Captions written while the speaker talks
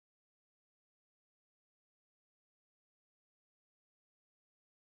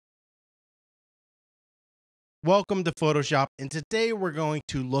Welcome to Photoshop, and today we're going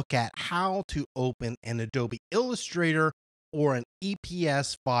to look at how to open an Adobe Illustrator or an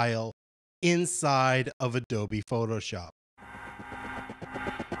EPS file inside of Adobe Photoshop.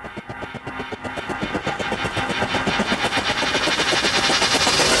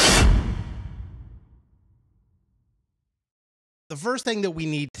 The first thing that we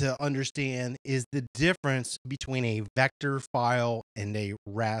need to understand is the difference between a vector file and a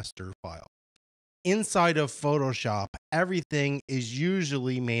raster file. Inside of Photoshop, everything is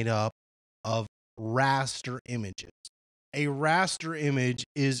usually made up of raster images. A raster image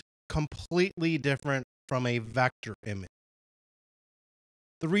is completely different from a vector image.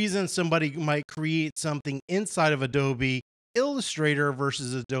 The reason somebody might create something inside of Adobe Illustrator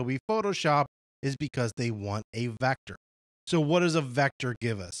versus Adobe Photoshop is because they want a vector. So what does a vector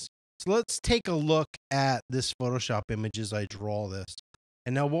give us? So let's take a look at this Photoshop image as I draw this.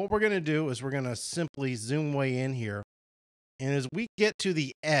 And now what we're going to do is we're going to simply zoom way in here. And as we get to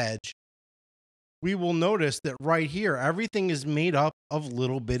the edge, we will notice that right here, everything is made up of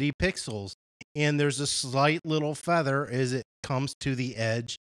little bitty pixels. And there's a slight little feather as it comes to the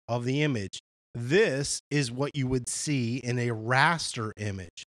edge of the image. This is what you would see in a raster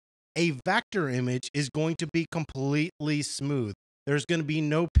image. A vector image is going to be completely smooth. There's going to be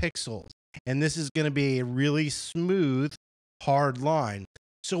no pixels. And this is going to be a really smooth, hard line.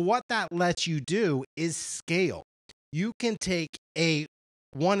 So what that lets you do is scale. You can take a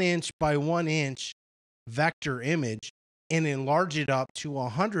 1 inch by 1 inch vector image and enlarge it up to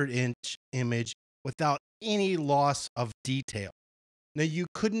a 100-inch image without any loss of detail. Now you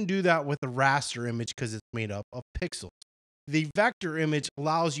couldn't do that with a raster image because it's made up of pixels. The vector image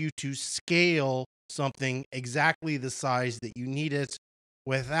allows you to scale something exactly the size that you need it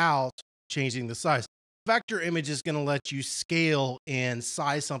without changing the size. Vector image is going to let you scale and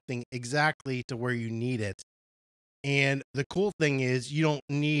size something exactly to where you need it. And the cool thing is you don't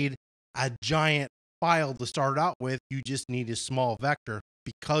need a giant file to start out with. You just need a small vector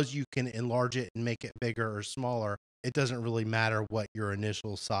because you can enlarge it and make it bigger or smaller. It doesn't really matter what your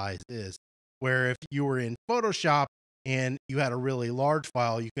initial size is. Where if you were in Photoshop and you had a really large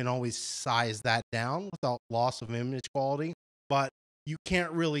file, you can always size that down without loss of image quality. But you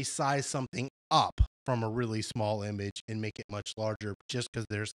can't really size something up from a really small image and make it much larger just because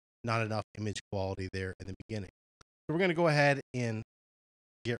there's not enough image quality there in the beginning. So we're going to go ahead and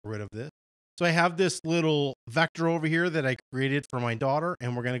get rid of this. So I have this little vector over here that I created for my daughter,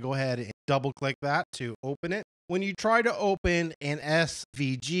 and we're going to go ahead and double click that to open it. When you try to open an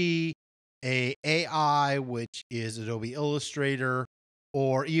SVG, a AI, which is Adobe Illustrator,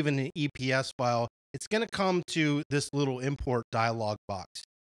 or even an EPS file, it's going to come to this little import dialog box.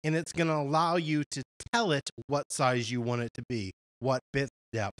 And it's going to allow you to tell it what size you want it to be, what bit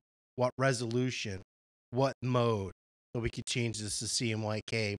depth, what resolution, what mode. So we could change this to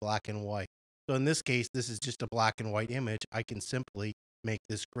CMYK, black and white. So in this case, this is just a black and white image. I can simply make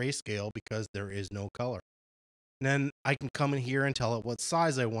this grayscale because there is no color. And then I can come in here and tell it what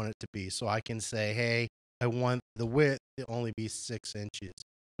size I want it to be. So I can say, hey, I want the width to only be 6 inches.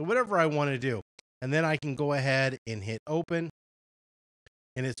 So whatever I want to do. And then I can go ahead and hit open.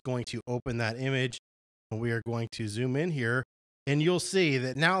 And it's going to open that image. And we are going to zoom in here. And you'll see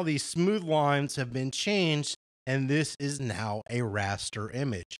that now these smooth lines have been changed. And this is now a raster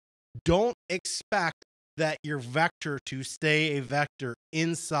image. Don't expect that your vector to stay a vector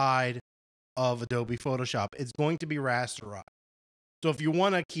inside of Adobe Photoshop. It's going to be rasterized. So if you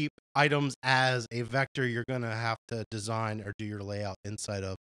want to keep items as a vector, you're going to have to design or do your layout inside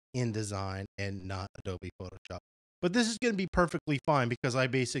of InDesign and not Adobe Photoshop. But this is going to be perfectly fine because I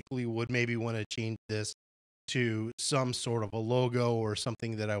basically would maybe want to change this to some sort of a logo or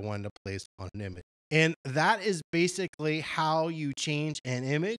something that I wanted to place on an image. And that is basically how you change an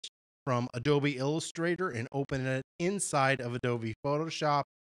image from Adobe Illustrator and open it inside of Adobe Photoshop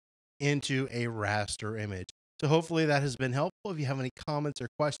into a raster image. So hopefully that has been helpful. If you have any comments or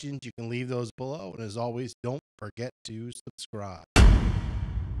questions, you can leave those below. And as always, don't forget to subscribe.